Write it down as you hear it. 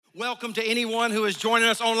Welcome to anyone who is joining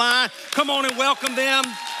us online. Come on and welcome them.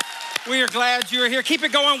 We are glad you're here. Keep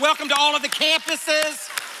it going. Welcome to all of the campuses.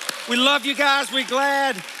 We love you guys. We're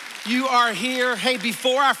glad you are here. Hey,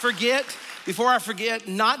 before I forget,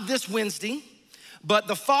 not this Wednesday, but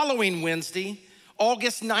the following Wednesday,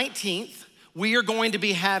 August 19th, we are going to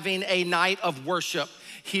be having a night of worship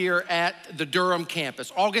here at the Durham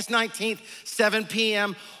campus. August 19th, 7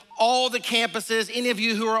 p.m., all the campuses, any of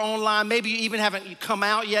you who are online, maybe you even haven't come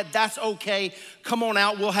out yet, that's okay. Come on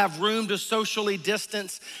out. We'll have room to socially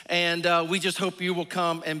distance, and we just hope you will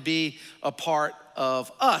come and be a part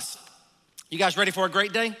of us. You guys ready for a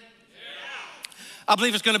great day? Yeah. I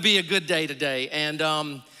believe it's gonna be a good day today, and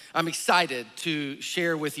I'm excited to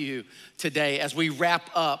share with you today as we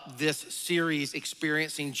wrap up this series,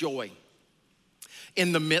 Experiencing Joy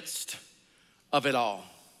in the Midst of It All.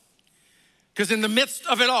 Because in the midst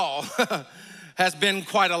of it all has been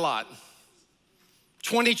quite a lot.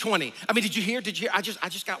 2020. I mean, did you hear? I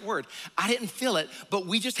just got word. I didn't feel it, but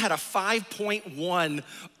we just had a 5.1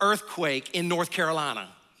 earthquake in North Carolina.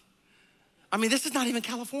 I mean, this is not even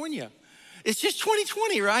California. It's just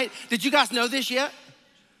 2020, right? Did you guys know this yet?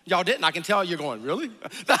 Y'all didn't. I can tell you're going, really?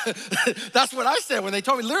 That's what I said when they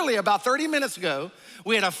told me. Literally about 30 minutes ago,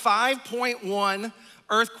 we had a 5.1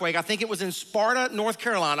 earthquake. I think it was in Sparta, North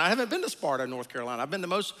Carolina. I haven't been to Sparta, North Carolina. I've been to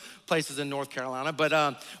most places in North Carolina,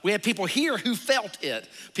 but we had people here who felt it.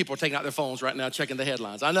 People are taking out their phones right now, checking the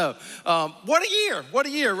headlines. I know. What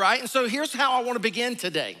a year, right? And so here's how I want to begin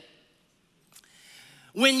today.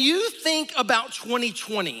 When you think about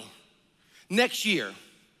 2020, next year,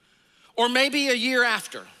 or maybe a year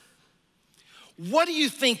after, what do you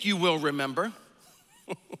think you will remember?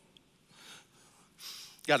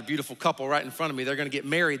 Got a beautiful couple right in front of me. They're gonna get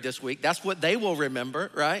married this week. That's what they will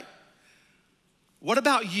remember, right? What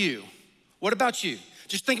about you? What about you?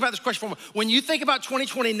 Just think about this question for a moment. When you think about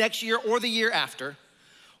 2020 next year or the year after,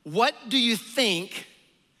 what do you think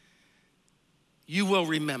you will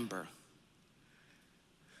remember?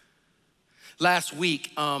 Last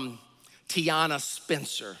week, Tiana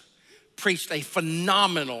Spencer preached a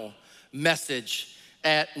phenomenal message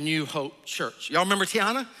at New Hope Church. Y'all remember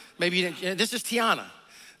Tiana? Maybe you didn't. This is Tiana.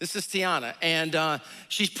 And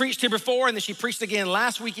she's preached here before, and then she preached again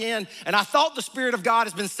last weekend. And I thought the Spirit of God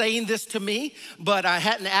has been saying this to me, but I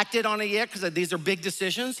hadn't acted on it yet because these are big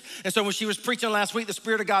decisions. And so when she was preaching last week, the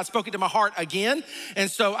Spirit of God spoke into my heart again. And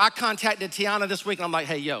so I contacted Tiana this week, and I'm like,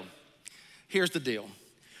 hey, yo, here's the deal.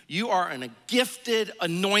 You are a gifted,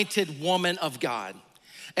 anointed woman of God.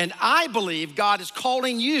 And I believe God is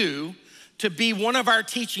calling you to be one of our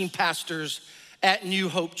teaching pastors at New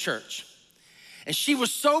Hope Church. And she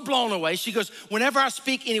was so blown away. She goes, whenever I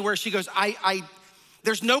speak anywhere, she goes,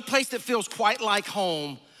 there's no place that feels quite like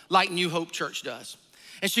home like New Hope Church does.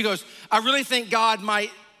 And she goes, I really think God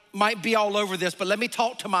might be all over this, but let me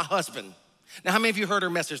talk to my husband. Now, how many of you heard her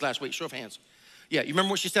message last week? Show of hands. Yeah, you remember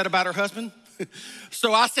what she said about her husband?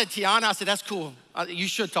 So I said, Tiana, that's cool. You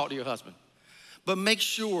should talk to your husband. But make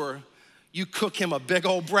sure you cook him a big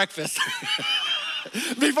old breakfast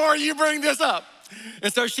before you bring this up.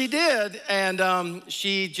 And so she did, and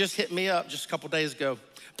she just hit me up just a couple days ago.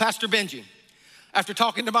 Pastor Benji, after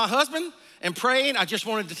talking to my husband and praying, I just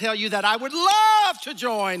wanted to tell you that I would love to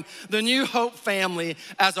join the New Hope family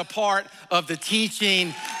as a part of the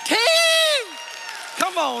teaching team.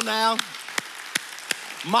 Come on now.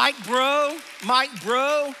 Mike Bro,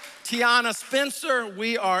 Tiana Spencer,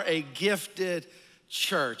 we are a gifted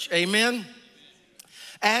church, amen?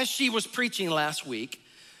 As she was preaching last week,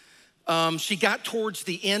 she got towards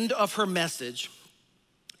the end of her message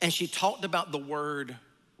and she talked about the word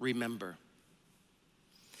remember.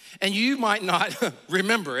 And you might not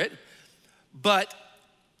remember it, but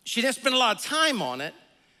she didn't spend a lot of time on it,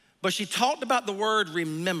 but she talked about the word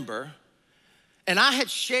remember. And I had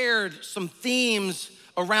shared some themes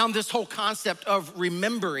around this whole concept of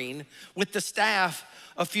remembering with the staff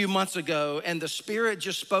a few months ago, and the Spirit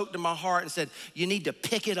just spoke to my heart and said, you need to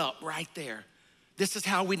pick it up right there. This is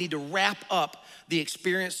how we need to wrap up the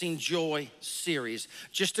Experiencing Joy series.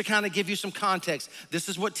 Just to kind of give you some context, this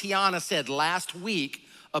is what Tiana said last week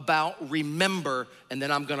about remember, and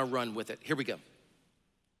then I'm gonna run with it. Here we go.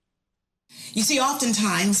 You see,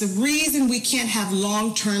 oftentimes the reason we can't have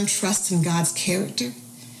long-term trust in God's character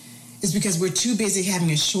is because we're too busy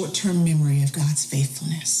having a short-term memory of God's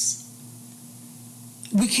faithfulness.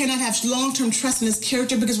 We cannot have long-term trust in his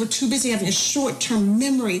character because we're too busy having a short-term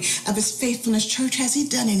memory of his faithfulness. Church, has he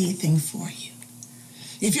done anything for you?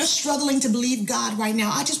 If you're struggling to believe God right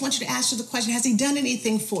now, I just want you to ask you the question, has he done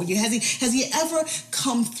anything for you? Has he ever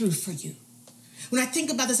come through for you? When I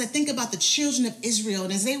think about this, I think about the children of Israel.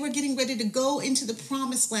 And as they were getting ready to go into the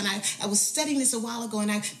promised land, I was studying this a while ago,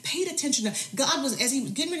 and I paid attention to God was, as he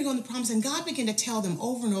was getting ready to go in the promised land, God began to tell them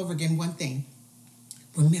over and over again one thing: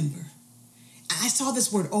 remember. I saw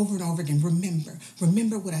this word over and over again: remember.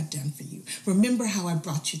 Remember what I've done for you. Remember how I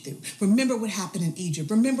brought you through. Remember what happened in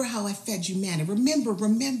Egypt. Remember how I fed you manna. Remember,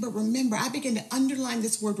 remember, remember. I began to underline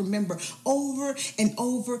this word remember over and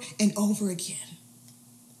over and over again.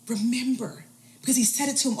 Remember. Because he said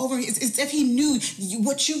it to him over. It's as if he knew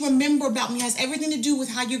what you remember about me has everything to do with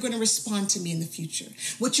how you're going to respond to me in the future.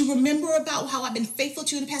 What you remember about how I've been faithful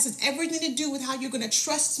to you in the past has everything to do with how you're going to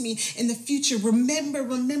trust me in the future. Remember,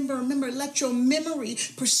 remember, remember. Let your memory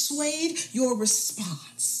persuade your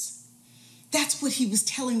response. That's what he was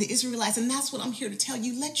telling the Israelites, and that's what I'm here to tell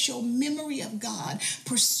you. Let your memory of God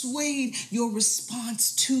persuade your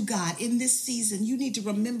response to God in this season. You need to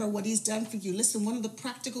remember what he's done for you. Listen, one of the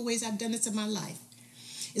practical ways I've done this in my life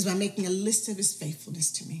is by making a list of his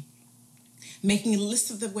faithfulness to me. Making a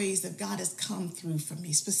list of the ways that God has come through for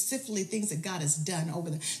me, specifically things that God has done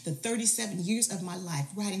over the 37 years of my life,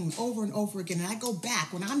 writing them over and over again. And I go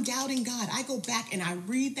back, when I'm doubting God, I go back and I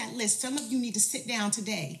read that list. Some of you need to sit down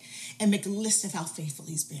today and make a list of how faithful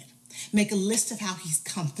he's been. Make a list of how he's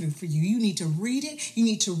come through for you. You need to read it. You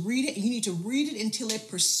need to read it. And you need to read it until it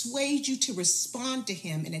persuades you to respond to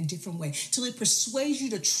him in a different way. Till it persuades you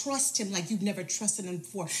to trust him like you've never trusted him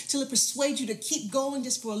before. Till it persuades you to keep going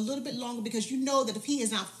just for a little bit longer, because you know that if he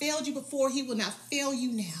has not failed you before, he will not fail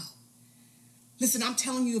you now. Listen, I'm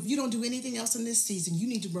telling you, if you don't do anything else in this season, you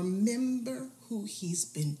need to remember who he's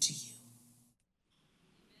been to you.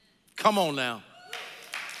 Come on now.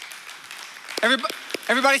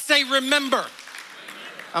 Everybody say remember.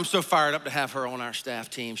 I'm so fired up to have her on our staff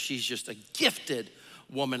team. She's just a gifted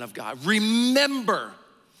woman of God. Remember.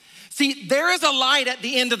 See, there is a light at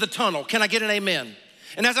the end of the tunnel. Can I get an amen?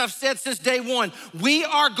 And as I've said since day one, we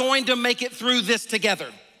are going to make it through this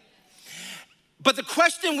together. But the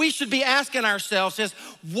question we should be asking ourselves is,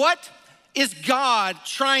 what is God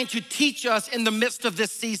trying to teach us in the midst of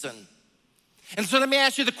this season? And so let me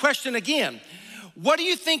ask you the question again. What do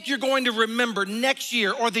you think you're going to remember next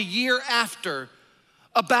year or the year after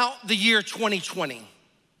about the year 2020?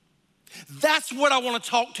 That's what I want to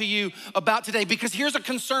talk to you about today, because here's a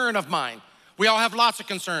concern of mine. We all have lots of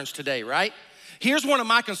concerns today, right? Here's one of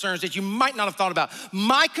my concerns that you might not have thought about.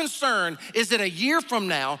 My concern is that a year from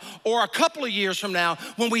now or a couple of years from now,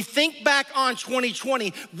 when we think back on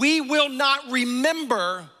 2020, we will not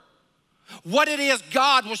remember what it is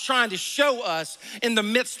God was trying to show us in the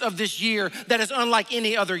midst of this year that is unlike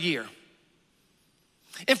any other year.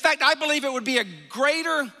 In fact, I believe it would be a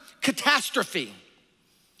greater catastrophe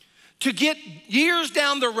to get years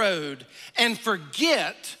down the road and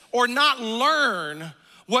forget or not learn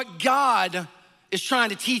what God is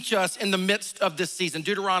trying to teach us in the midst of this season.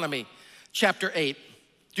 Deuteronomy chapter 8.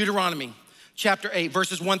 Deuteronomy chapter 8,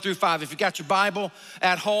 verses 1 through 5. If you got your Bible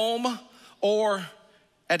at home or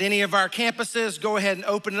at any of our campuses, go ahead and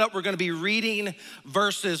open it up. We're going to be reading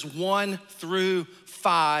verses 1 through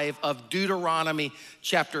 5 of Deuteronomy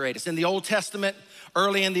chapter 8. It's in the Old Testament,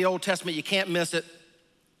 early in the Old Testament. You can't miss it.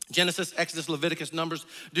 Genesis, Exodus, Leviticus, Numbers,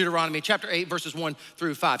 Deuteronomy chapter 8, verses 1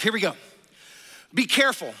 through 5. Here we go. Be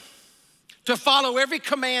careful to follow every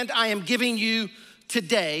command I am giving you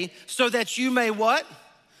today, so that you may what?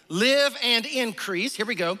 Live and increase, here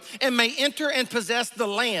we go, and may enter and possess the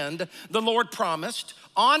land the Lord promised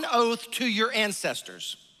on oath to your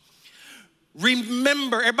ancestors.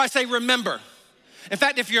 Remember, everybody say remember. In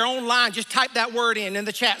fact, if you're online, just type that word in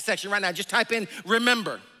the chat section right now. Just type in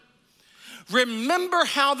remember. Remember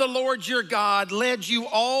how the Lord your God led you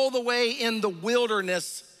all the way in the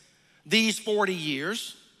wilderness these 40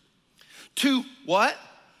 years to what?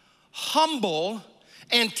 Humble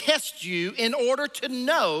and test you in order to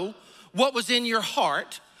know what was in your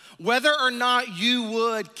heart, whether or not you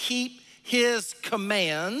would keep his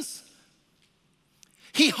commands.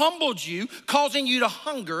 He humbled you, causing you to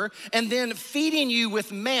hunger, and then feeding you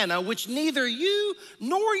with manna, which neither you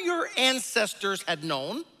nor your ancestors had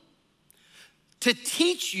known, to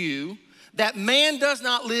teach you that man does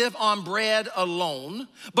not live on bread alone,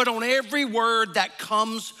 but on every word that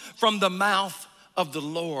comes from the mouth of the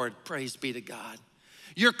Lord. Praise be to God.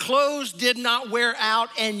 Your clothes did not wear out,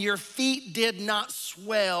 and your feet did not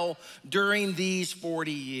swell during these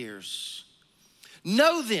 40 years.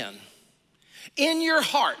 Know then in your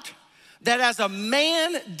heart that as a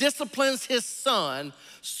man disciplines his son,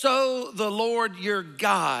 so the Lord your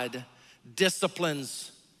God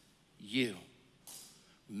disciplines you.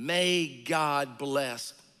 May God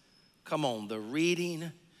bless, come on, the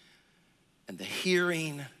reading and the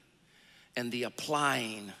hearing and the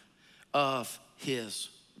applying of his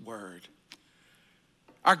word.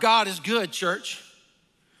 Our God is good, church.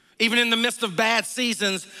 Even in the midst of bad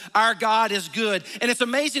seasons, our God is good. And it's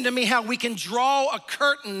amazing to me how we can draw a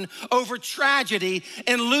curtain over tragedy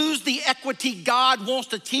and lose the equity God wants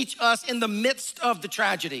to teach us in the midst of the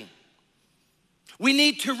tragedy. We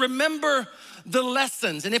need to remember the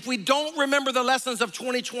lessons. And if we don't remember the lessons of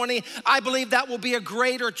 2020, I believe that will be a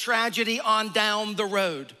greater tragedy on down the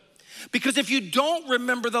road. Because if you don't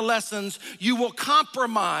remember the lessons, you will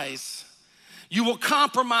compromise. You will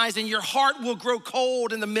compromise and your heart will grow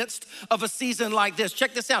cold in the midst of a season like this.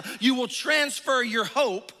 Check this out. You will transfer your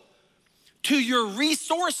hope to your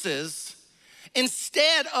resources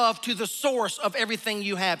instead of to the source of everything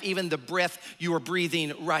you have, even the breath you are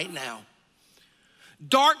breathing right now.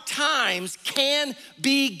 Dark times can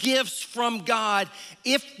be gifts from God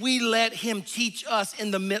if we let him teach us in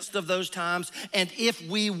the midst of those times and if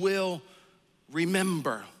we will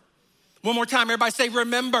remember. One more time, everybody say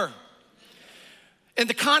remember. In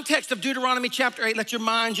the context of Deuteronomy chapter 8, let your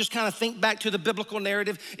mind just kind of think back to the biblical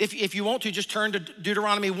narrative. If you want to, just turn to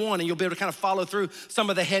Deuteronomy 1 and you'll be able to kind of follow through some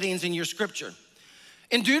of the headings in your scripture.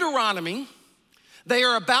 In Deuteronomy, they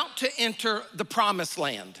are about to enter the promised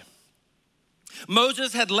land.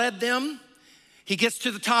 Moses had led them. He gets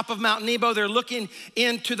to the top of Mount Nebo. They're looking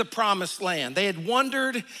into the promised land. They had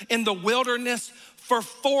wandered in the wilderness for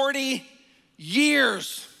 40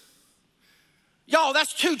 years. Y'all,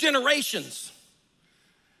 that's 2 generations.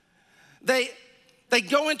 They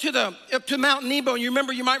go up to Mount Nebo, and you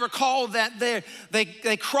might recall that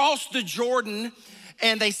they crossed the Jordan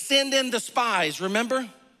and they send in the spies, remember?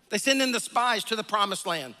 They send in the spies to the promised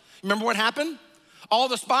land. Remember what happened? All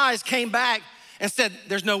the spies came back and said,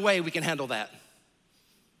 there's no way we can handle that,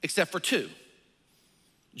 except for 2,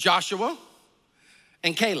 Joshua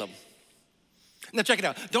and Caleb. Now check it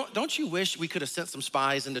out. Don't you wish we could have sent some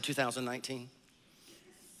spies into 2019?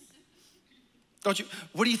 Don't you?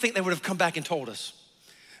 What do you think they would have come back and told us?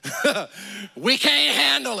 We can't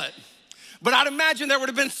handle it. But I'd imagine there would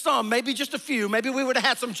have been some, maybe just a few. Maybe we would have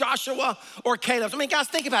had some Joshua or Caleb. I mean, guys,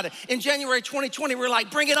 think about it. In January 2020, we're like,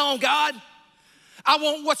 bring it on, God. I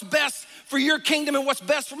want what's best for your kingdom and what's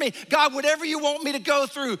best for me. God, whatever you want me to go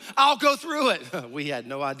through, I'll go through it. We had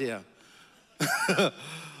no idea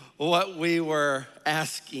what we were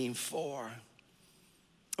asking for.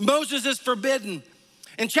 Moses is forbidden.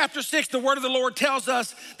 In chapter 6, the word of the Lord tells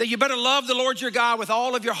us that you better love the Lord your God with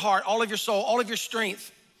all of your heart, all of your soul, all of your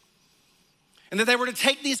strength. And that they were to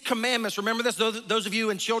take these commandments, remember this, those of you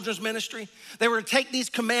in children's ministry, they were to take these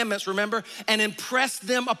commandments, remember, and impress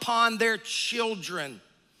them upon their children.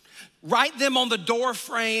 Write them on the door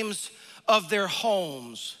frames of their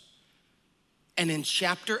homes. And in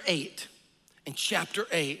chapter 8,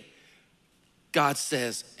 God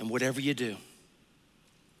says, and whatever you do,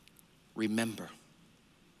 remember.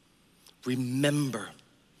 Remember.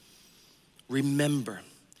 Remember.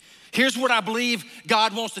 Here's what I believe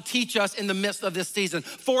God wants to teach us in the midst of this season.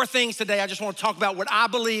 4 things today. I just want to talk about what I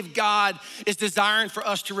believe God is desiring for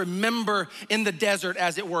us to remember in the desert,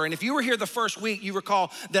 as it were. And if you were here the first week, you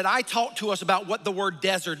recall that I talked to us about what the word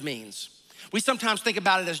desert means. We sometimes think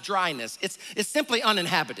about it as dryness. It's simply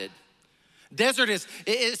uninhabited. Desert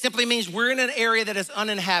it simply means we're in an area that is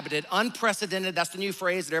uninhabited, unprecedented. That's the new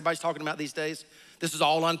phrase that everybody's talking about these days. This is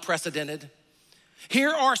all unprecedented.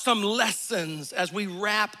 Here are some lessons as we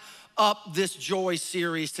wrap up this joy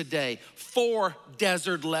series today. 4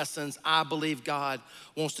 desert lessons I believe God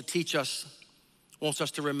wants to teach us, wants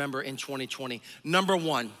us to remember in 2020. Number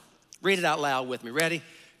 1, read it out loud with me. Ready?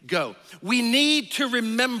 Go. We need to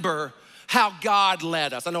remember how God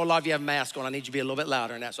led us. I know a lot of you have masks on. I need you to be a little bit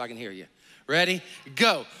louder than that so I can hear you. Ready?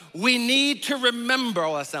 Go. We need to remember,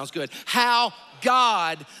 oh, that sounds good, how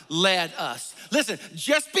God led us. Listen,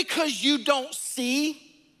 just because you don't see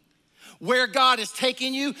where God is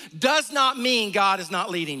taking you does not mean God is not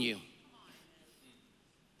leading you.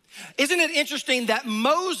 Isn't it interesting that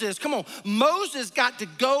Moses got to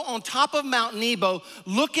go on top of Mount Nebo,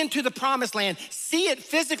 look into the promised land, see it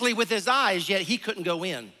physically with his eyes, yet he couldn't go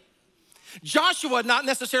in. Joshua not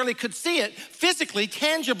necessarily could see it physically,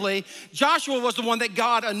 tangibly. Joshua was the one that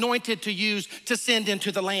God anointed to use to send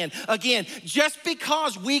into the land. Again, just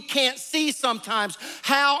because we can't see sometimes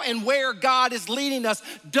how and where God is leading us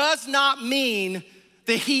does not mean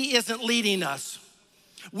that he isn't leading us.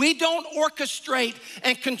 We don't orchestrate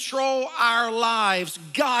and control our lives.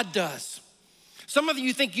 God does. Some of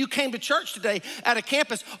you think you came to church today at a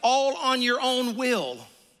campus all on your own will.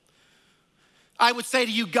 I would say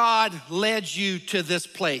to you, God led you to this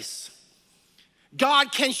place.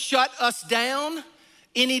 God can shut us down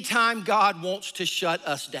anytime God wants to shut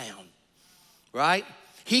us down. right?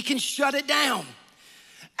 He can shut it down.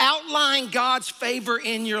 Outline God's favor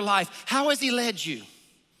in your life. How has he led you?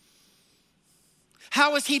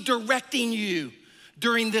 How is he directing you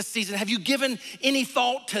during this season? Have you given any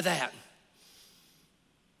thought to that?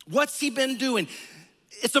 What's he been doing?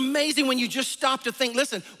 It's amazing when you just stop to think.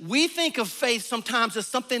 Listen, we think of faith sometimes as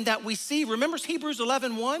something that we see. Remember Hebrews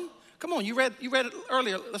 11:1? Come on, you read it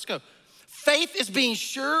earlier. Let's go. Faith is being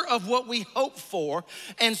sure of what we hope for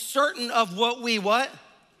and certain of what we what?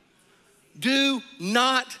 Do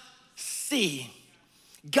not see.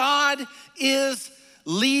 God is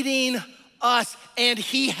leading us, and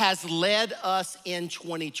he has led us in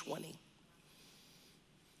 2020.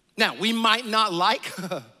 Now, we might not like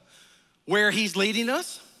where he's leading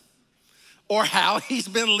us or how he's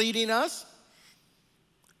been leading us,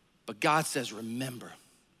 but God says, remember,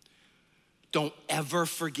 don't ever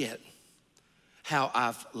forget how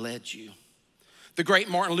I've led you. The great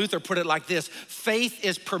Martin Luther put it like this: faith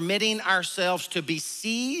is permitting ourselves to be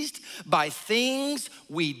seized by things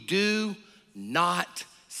we do not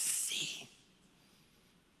see.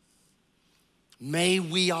 May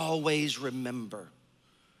we always remember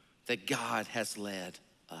that God has led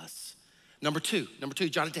us. Number two,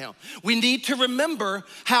 jot it down. We need to remember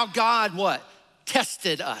how God what?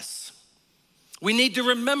 Tested us. We need to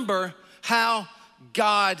remember how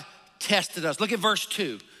God tested us. Look at verse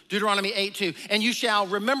 2, Deuteronomy 8:2. And you shall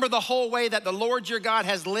remember the whole way that the Lord your God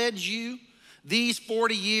has led you these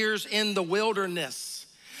 40 years in the wilderness,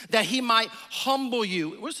 that he might humble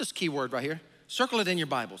you. What's this key word right here? Circle it in your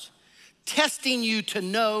Bibles. Testing you to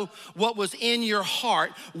know what was in your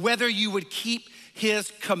heart, whether you would keep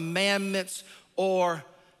his commandments or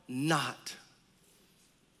not.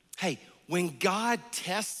 Hey, when God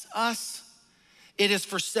tests us, it is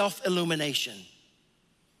for self-illumination.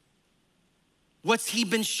 What's he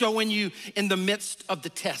been showing you in the midst of the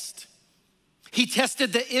test? He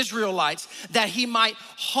tested the Israelites that he might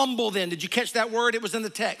humble them. Did you catch that word? It was in the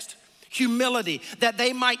text. Humility, that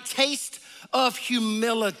they might taste of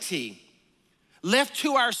humility. Left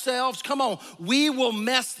to ourselves, come on, we will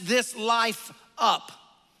mess this life up.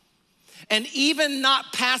 And even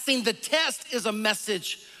not passing the test is a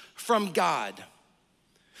message from God.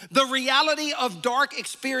 The reality of dark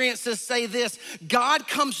experiences say this: God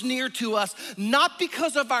comes near to us not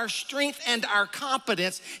because of our strength and our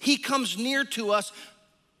competence. He comes near to us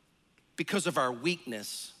because of our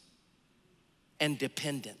weakness and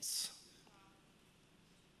dependence.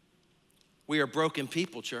 We are broken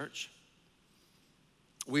people, church.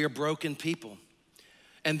 We are broken people.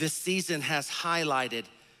 And this season has highlighted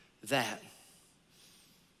that.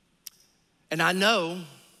 And I know,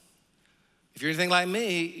 if you're anything like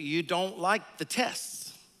me, you don't like the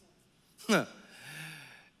tests.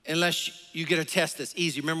 Unless you get a test that's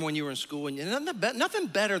easy. Remember when you were in school and nothing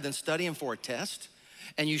better than studying for a test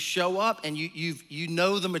and you show up and you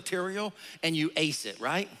know the material and you ace it,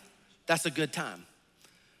 right? That's a good time.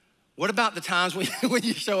 What about the times when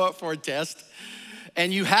you show up for a test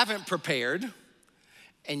and you haven't prepared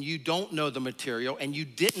and you don't know the material and you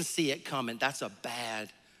didn't see it coming? That's a bad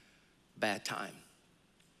time.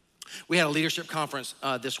 We had a leadership conference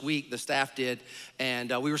this week, the staff did, and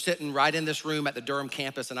we were sitting right in this room at the Durham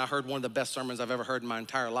campus, and I heard one of the best sermons I've ever heard in my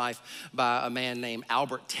entire life by a man named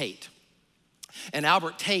Albert Tate. And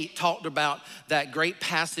Albert Tate talked about that great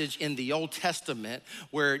passage in the Old Testament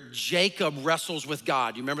where Jacob wrestles with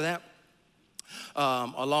God. You remember that?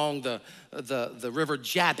 Along the river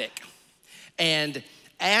Jabbok. And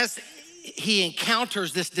as he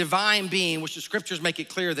encounters this divine being, which the scriptures make it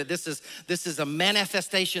clear that this is a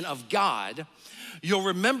manifestation of God, you'll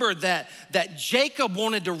remember that Jacob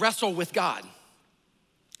wanted to wrestle with God.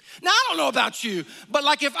 Now, I don't know about you, but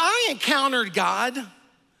like if I encountered God,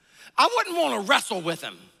 I wouldn't want to wrestle with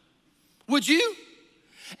him. Would you?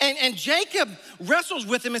 And Jacob wrestles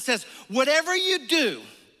with him and says, whatever you do,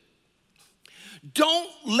 don't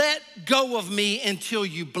let go of me until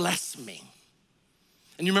you bless me.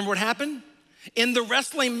 And you remember what happened? In the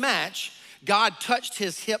wrestling match, God touched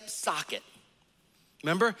his hip socket.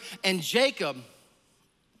 Remember? And Jacob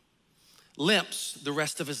limps the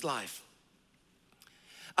rest of his life.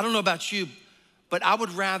 I don't know about you, but I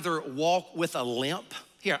would rather walk with a limp.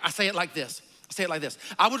 Here, I say it like this.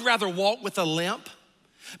 I would rather walk with a limp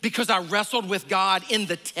because I wrestled with God in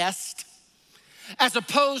the test, as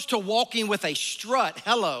opposed to walking with a strut,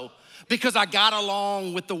 because I got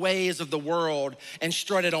along with the ways of the world and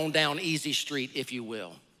strutted on down easy street, if you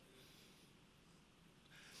will.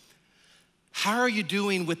 How are you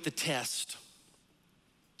doing with the test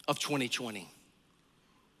of 2020?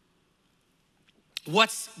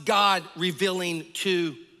 What's God revealing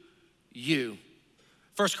to you?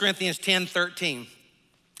 1 Corinthians 10:13.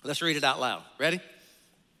 Let's read it out loud. Ready?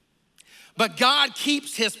 But God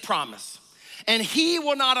keeps his promise, and he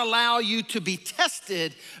will not allow you to be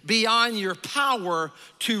tested beyond your power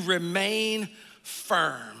to remain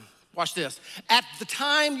firm. Watch this. At the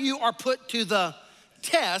time you are put to the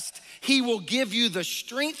test, he will give you the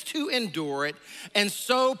strength to endure it and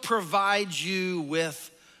so provide you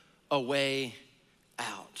with a way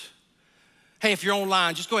out. Hey, if you're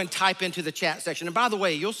online, just go ahead and type into the chat section. And by the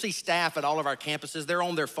way, you'll see staff at all of our campuses. They're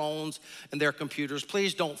on their phones and their computers.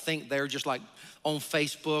 Please don't think they're just like on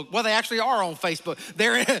Facebook. Well, they actually are on Facebook.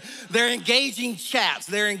 They're engaging chats.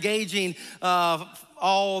 They're engaging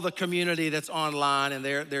all the community that's online, and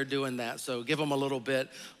they're doing that. So give them a little bit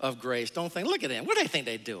of grace. Don't think, look at them. What do they think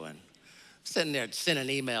they're doing? Sitting there sending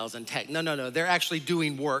emails and text. No. They're actually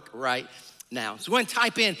doing work right now. So go ahead and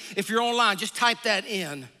type in. If you're online, just type that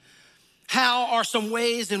in. How are some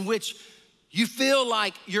ways in which you feel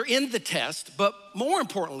like you're in the test, but more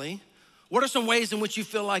importantly, what are some ways in which you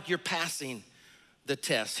feel like you're passing the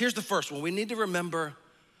test? Here's the first one. We need to remember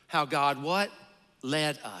how God what?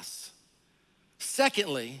 Led us.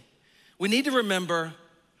 Secondly, we need to remember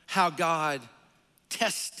how God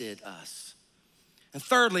tested us. And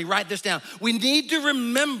thirdly, write this down. We need to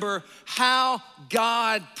remember how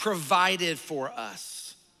God provided for us.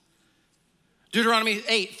 Deuteronomy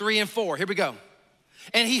 8:3-4, here we go.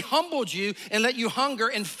 And he humbled you and let you hunger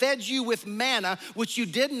and fed you with manna, which you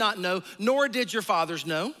did not know, nor did your fathers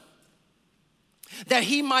know, that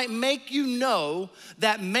he might make you know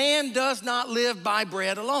that man does not live by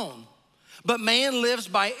bread alone, but man lives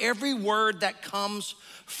by every word that comes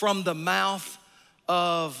from the mouth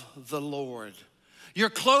of the Lord. Your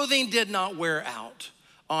clothing did not wear out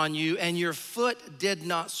on you, and your foot did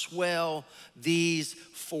not swell these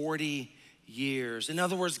 40 years. In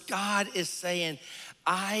other words, God is saying,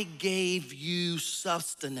 I gave you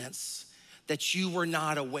sustenance that you were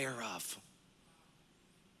not aware of.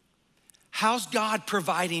 How's God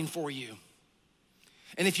providing for you?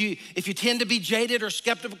 And if you tend to be jaded or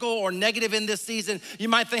skeptical or negative in this season, you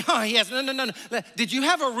might think, oh, yes, no. Did you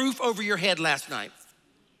have a roof over your head last night?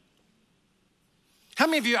 How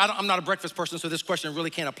many of you, I'm not a breakfast person, so this question really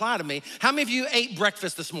can't apply to me. How many of you ate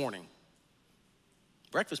breakfast this morning?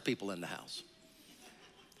 Breakfast people in the house.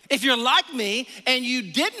 If you're like me and you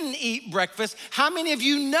didn't eat breakfast, how many of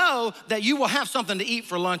you know that you will have something to eat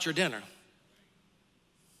for lunch or dinner?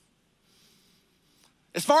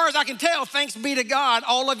 As far as I can tell, thanks be to God,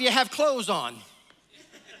 all of you have clothes on.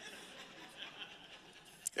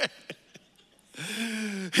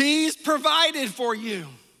 He's provided for you.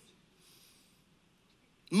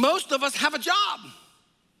 Most of us have a job.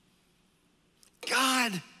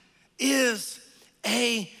 God is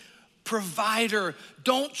a provider.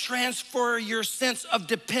 Don't transfer your sense of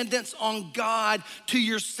dependence on God to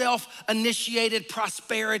your self-initiated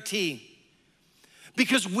prosperity.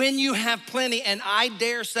 Because when you have plenty, and I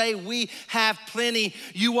dare say we have plenty,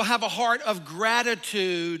 you will have a heart of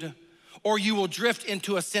gratitude or you will drift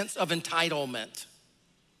into a sense of entitlement.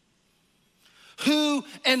 Who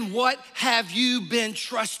and what have you been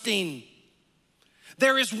trusting?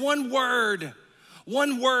 There is one word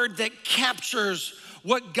that captures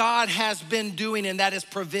what God has been doing, and that is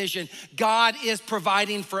provision. God is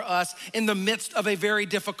providing for us in the midst of a very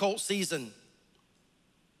difficult season.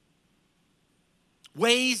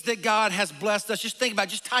 Ways that God has blessed us. Just think about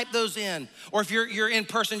it. Just type those in. Or if you're in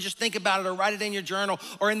person, just think about it or write it in your journal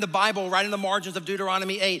or in the Bible, write in the margins of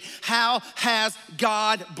Deuteronomy 8. How has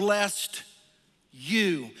God blessed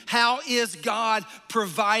you? How is God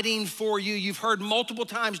providing for you? You've heard multiple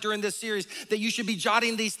times during this series that you should be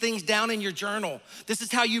jotting these things down in your journal. This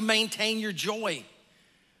is how you maintain your joy.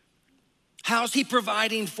 How's he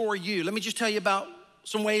providing for you? Let me just tell you about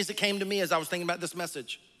some ways that came to me as I was thinking about this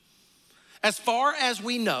message. As far as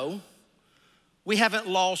we know, we haven't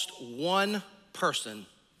lost one person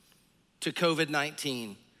to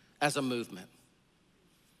COVID-19 as a movement.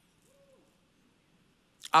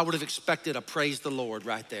 I would have expected a praise the Lord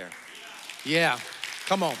right there. Yeah,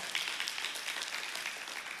 come on.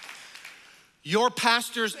 Your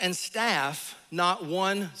pastors and staff, not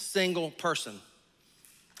one single person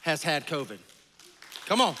has had COVID.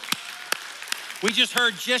 Come on. We just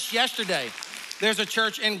heard just yesterday, there's a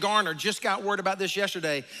church in Garner, just got word about this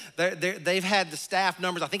yesterday. They've had the staff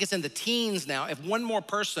numbers, I think it's in the teens now. If one more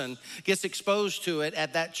person gets exposed to it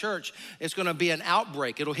at that church, it's gonna be an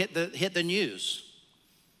outbreak. It'll hit the news.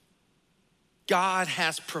 God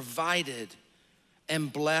has provided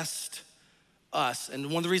and blessed us. And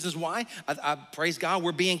one of the reasons why, I praise God,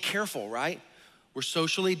 we're being careful, right? We're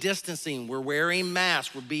socially distancing, we're wearing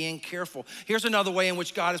masks, we're being careful. Here's another way in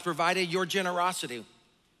which God has provided: your generosity.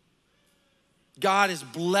 God is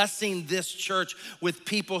blessing this church with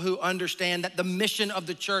people who understand that the mission of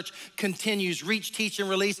the church continues. Reach, teach, and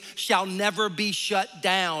release shall never be shut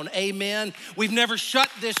down. Amen. We've never shut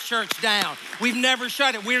this church down. We've never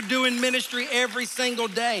shut it. We're doing ministry every single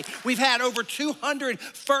day. We've had over 200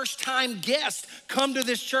 first-time guests come to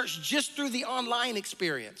this church just through the online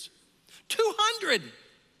experience. 200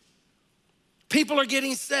 people are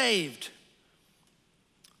getting saved.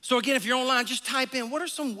 So again, if you're online, just type in, what are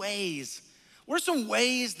some ways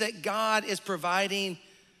that God is providing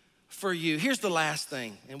for you? Here's the last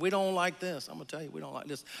thing, and we don't like this. I'm gonna tell you, we don't like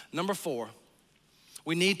this. Number 4,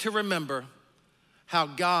 we need to remember how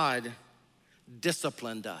God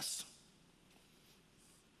disciplined us.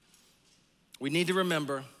 We need to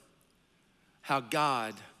remember how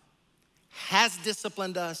God has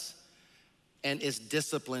disciplined us and is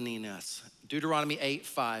disciplining us. Deuteronomy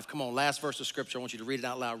 8:5. Come on, last verse of scripture. I want you to read it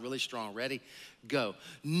out loud really strong. Ready? Go.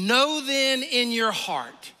 Know then in your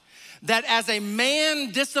heart that as a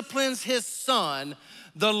man disciplines his son,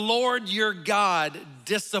 the Lord your God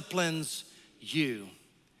disciplines you.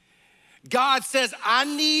 God says, I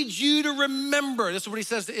need you to remember, this is what he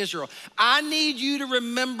says to Israel, I need you to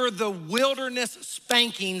remember the wilderness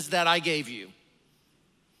spankings that I gave you.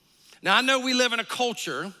 Now, I know we live in a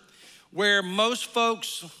culture where most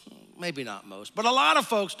folks, maybe not most, but a lot of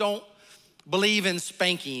folks don't believe in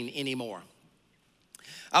spanking anymore.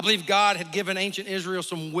 I believe God had given ancient Israel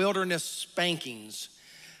some wilderness spankings,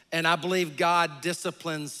 and I believe God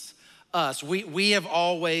disciplines us. We have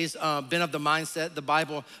always been of the mindset, the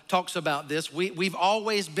Bible talks about this, we've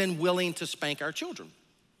always been willing to spank our children.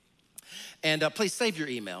 And please save your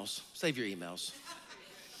emails,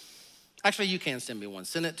 Actually, you can send me one.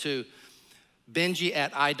 Send it to Benji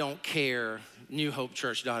at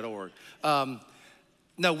idon'tcare.newhopechurch.org.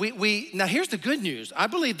 Now here's the good news. I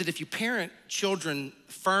believe that if you parent children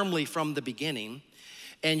firmly from the beginning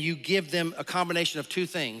and you give them a combination of two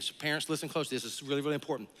things, parents, listen closely, this is really, really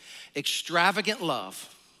important. Extravagant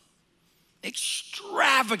love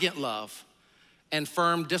and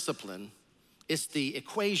firm discipline is the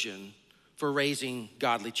equation for raising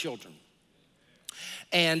godly children.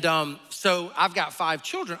 And so I've got 5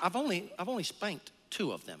 children. I've only spanked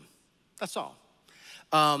 2 of them. That's all.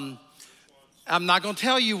 I'm not gonna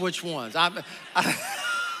tell you which ones. I'm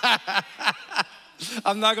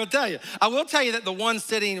not gonna tell you. I will tell you that the one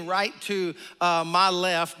sitting right to my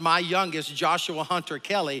left, my youngest, Joshua Hunter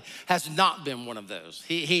Kelly, has not been one of those.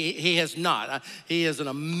 He has not. He is an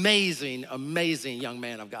amazing, amazing young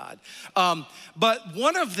man of God. But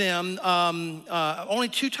one of them, only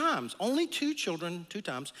 2 times, only 2 children, 2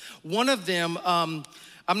 times. One of them, I'm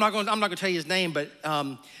not gonna tell you his name, but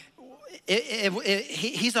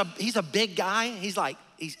he's a big guy. He's got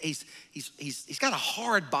a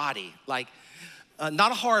hard body, like.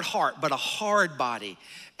 Not a hard heart, but a hard body.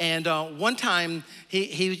 And one time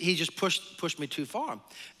he just pushed me too far.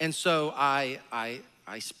 And so I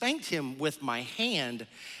spanked him with my hand,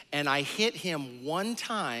 and I hit him one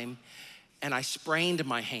time and I sprained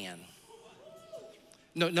my hand.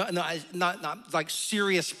 No, not like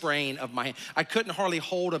serious sprain of my hand. I couldn't hardly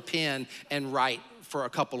hold a pen and write for a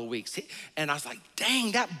couple of weeks. And I was like,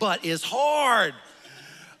 dang, that butt is hard.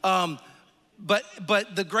 But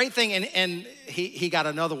the great thing, and he got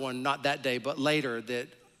another one, not that day, but later, that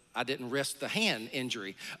I didn't risk the hand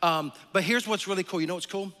injury. But here's what's really cool. You know what's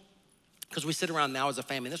cool? Because we sit around now as a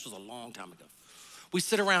family. This was a long time ago. We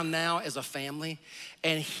sit around now as a family,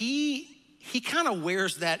 and he kind of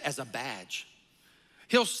wears that as a badge.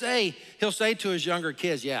 He'll say to his younger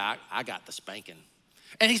kids, yeah, I got the spanking.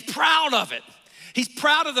 And he's proud of it. He's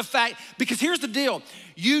proud of the fact, because here's the deal.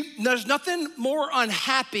 There's nothing more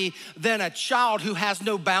unhappy than a child who has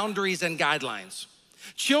no boundaries and guidelines.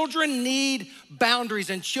 Children need boundaries,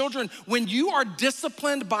 and children, when you are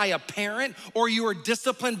disciplined by a parent or you are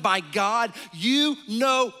disciplined by God, you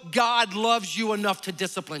know God loves you enough to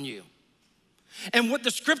discipline you. And what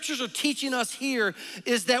the scriptures are teaching us here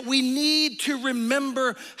is that we need to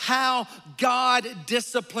remember how God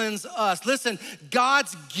disciplines us. Listen,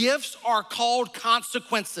 God's gifts are called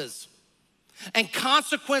consequences. And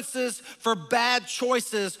consequences for bad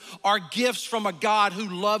choices are gifts from a God who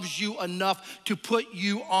loves you enough to put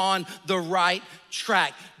you on the right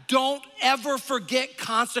track. Don't ever forget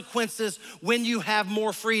consequences when you have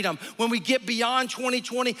more freedom. When we get beyond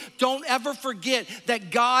 2020, don't ever forget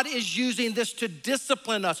that God is using this to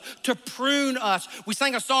discipline us, to prune us. We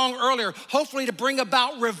sang a song earlier, hopefully to bring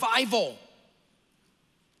about revival.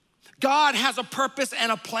 God has a purpose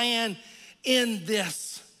and a plan in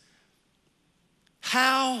this.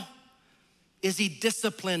 How is he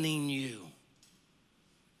disciplining you?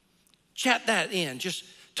 Chat that in. Just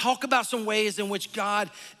Talk about some ways in which God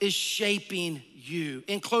is shaping you.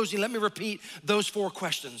 In closing, let me repeat those 4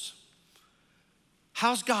 questions.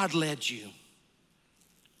 How's God led you?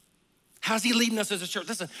 How's he leading us as a church?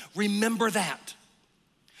 Listen, remember that.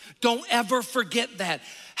 Don't ever forget that.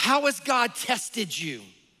 How has God tested you?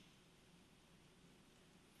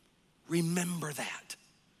 Remember that.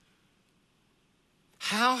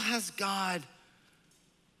 How has God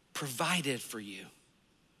provided for you?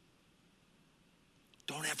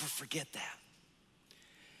 Don't ever forget that.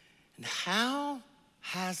 And how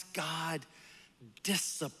has God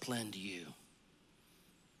disciplined you?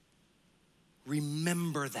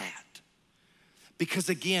 Remember that. Because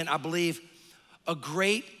again, I believe a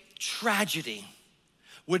great tragedy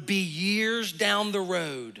would be years down the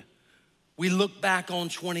road, we look back on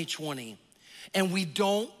 2020 and we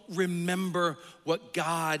don't remember what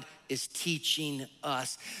God is teaching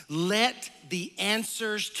us. Let the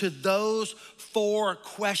answers to those 4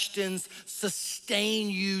 questions sustain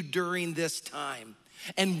you during this time.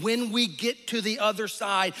 And when we get to the other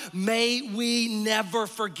side, may we never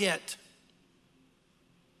forget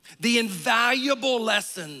the invaluable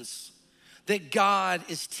lessons that God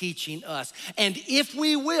is teaching us. And if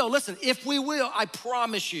we will, listen, if we will, I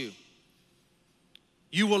promise you,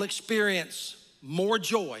 you will experience more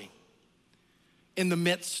joy in the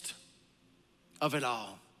midst of it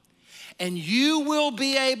all. And you will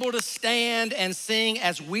be able to stand and sing,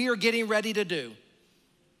 as we are getting ready to do,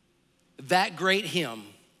 that great hymn,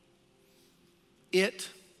 "It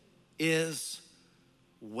is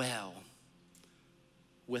well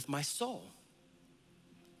with my soul."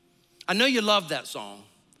 I know you love that song.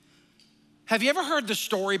 Have you ever heard the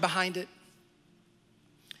story behind it?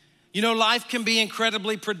 You know, life can be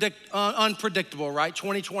incredibly unpredictable, right?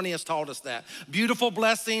 2020 has taught us that. Beautiful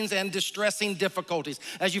blessings and distressing difficulties.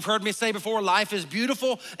 As you've heard me say before, life is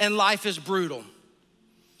beautiful and life is brutal.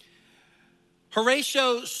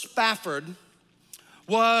 Horatio Spafford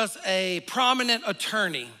was a prominent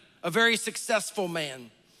attorney, a very successful man,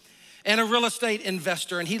 and a real estate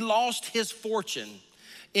investor, and he lost his fortune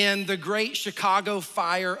in the Great Chicago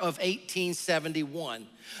Fire of 1871.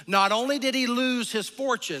 Not only did he lose his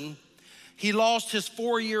fortune, he lost his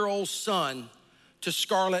 4-year-old son to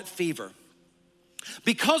scarlet fever.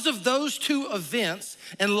 Because of those 2 events,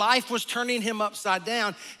 and life was turning him upside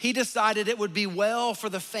down, he decided it would be well for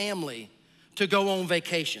the family to go on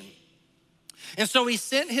vacation. And so he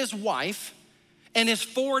sent his wife and his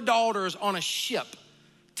 4 daughters on a ship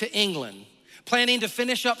to England, planning to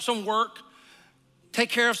finish up some work, take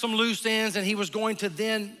care of some loose ends, and he was going to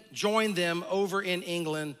then join them over in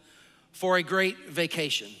England for a great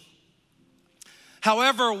vacation.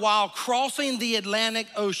 However, while crossing the Atlantic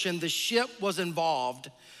Ocean, the ship was involved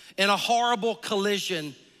in a horrible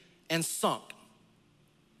collision and sunk.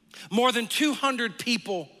 More than 200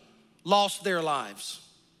 people lost their lives,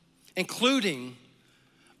 including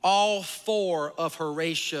all 4 of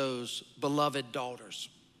Horatio's beloved daughters.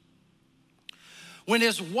 When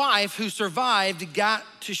his wife, who survived, got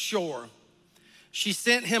to shore, she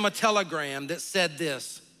sent him a telegram that said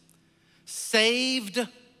this: "Saved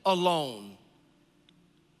alone,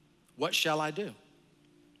 what shall I do?"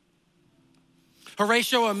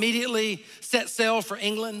 Horatio immediately set sail for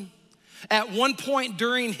England. At one point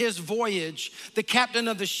during his voyage, the captain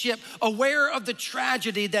of the ship, aware of the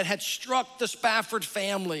tragedy that had struck the Spafford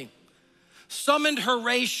family, summoned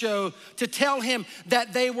Horatio to tell him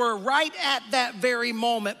that they were right at that very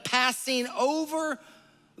moment passing over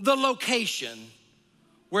the location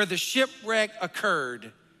where the shipwreck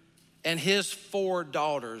occurred, and his 4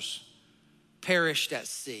 daughters perished at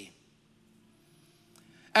sea.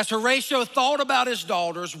 As Horatio thought about his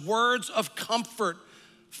daughters, words of comfort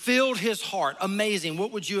filled his heart. Amazing.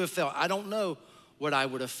 What would you have felt? I don't know what I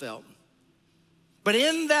would have felt. But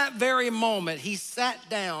in that very moment, he sat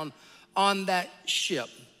down on that ship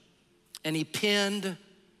and he penned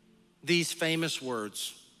these famous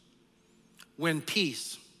words: "When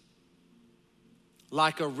peace,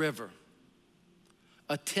 like a river,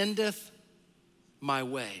 attendeth my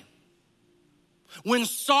way, when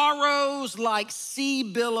sorrows like sea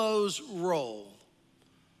billows roll,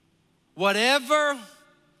 whatever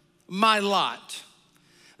my lot,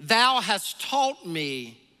 thou hast taught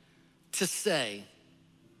me to say,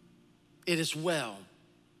 it is well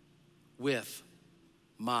with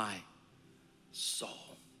my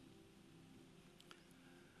soul."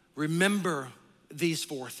 Remember these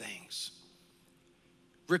 4 things.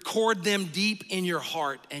 Record them deep in your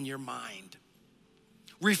heart and your mind.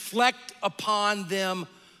 Reflect upon them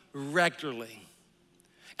regularly.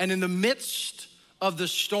 And in the midst of the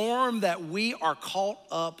storm that we are caught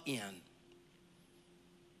up in,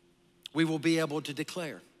 we will be able to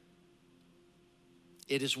declare,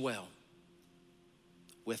 it is well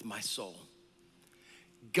with my soul.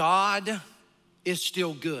 God is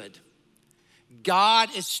still good.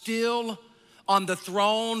 God is still on the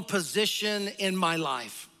throne position in my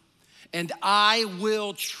life. And I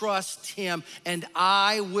will trust him, and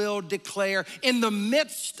I will declare in the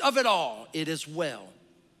midst of it all, it is well.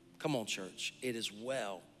 Come on, church, it is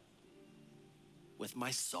well with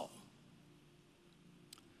my soul.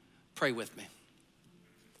 Pray with me.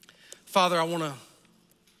 Father, I want to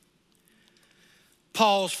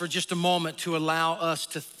pause for just a moment to allow us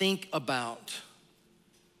to think about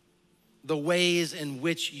the ways in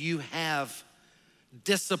which you have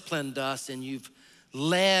disciplined us and you've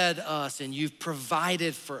led us and you've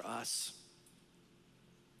provided for us.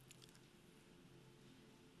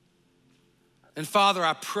 And Father,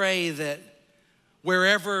 I pray that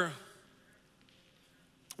wherever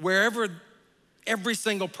every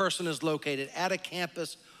single person is located, at a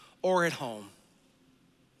campus or at home,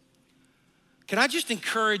 can I just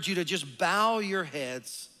encourage you to just bow your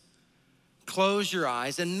heads, close your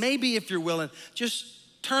eyes, and maybe if you're willing,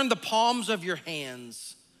 just turn the palms of your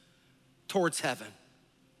hands towards heaven.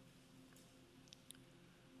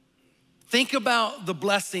 Think about the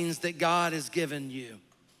blessings that God has given you.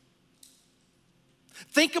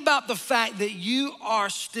 Think about the fact that you are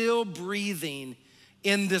still breathing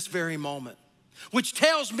in this very moment, which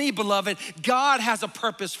tells me, beloved, God has a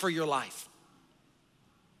purpose for your life.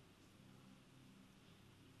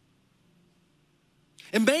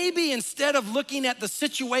 And maybe instead of looking at the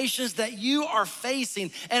situations that you are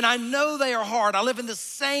facing, and I know they are hard, I live in the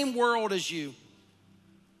same world as you,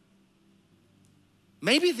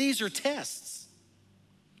 maybe these are tests.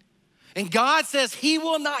 And God says he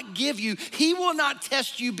will not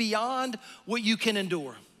test you beyond what you can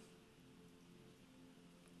endure.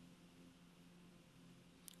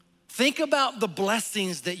 Think about the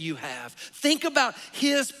blessings that you have. Think about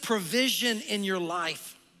his provision in your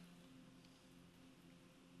life.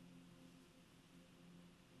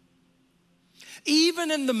 Even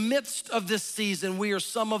in the midst of this season, we are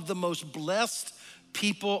some of the most blessed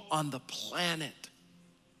people on the planet.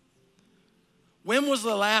 When was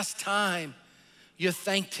the last time you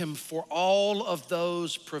thanked him for all of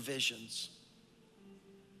those provisions?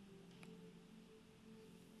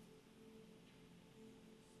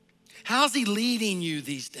 How's he leading you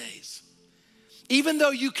these days? Even though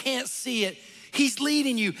you can't see it, he's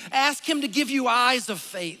leading you. Ask him to give you eyes of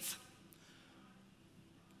faith,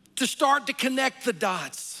 to start to connect the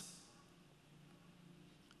dots,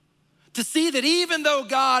 to see that even though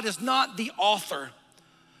God is not the author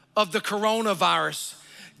of the coronavirus,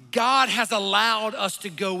 God has allowed us to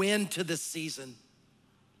go into this season.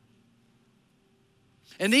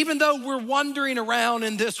 And even though we're wandering around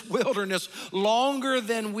in this wilderness longer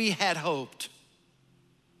than we had hoped,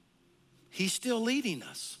 he's still leading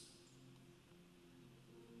us.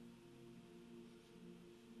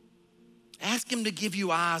 Ask him to give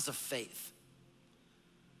you eyes of faith.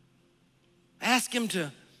 Ask him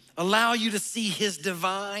to allow you to see his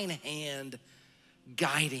divine hand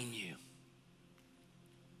guiding you.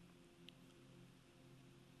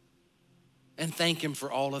 And thank him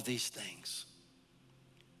for all of these things.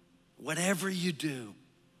 Whatever you do,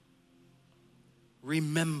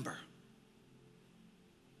 remember,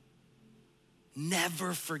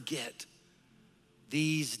 never forget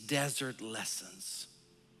these desert lessons.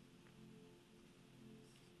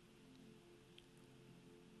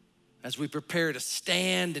 As we prepare to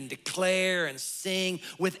stand and declare and sing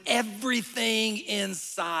with everything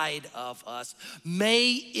inside of us,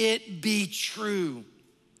 may it be true.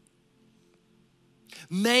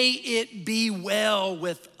 May it be well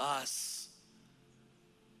with us.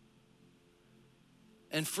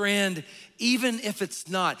 And friend, even if it's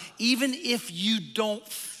not, even if you don't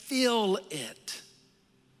feel it,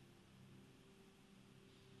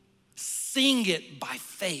 sing it by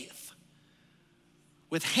faith.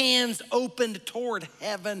 With hands opened toward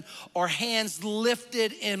heaven or hands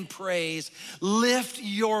lifted in praise, lift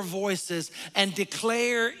your voices and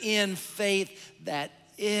declare in faith that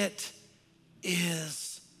it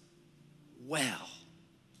is well.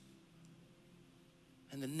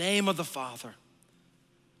 In the name of the Father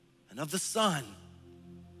and of the Son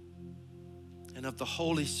and of the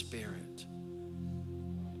Holy Spirit,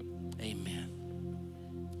 amen.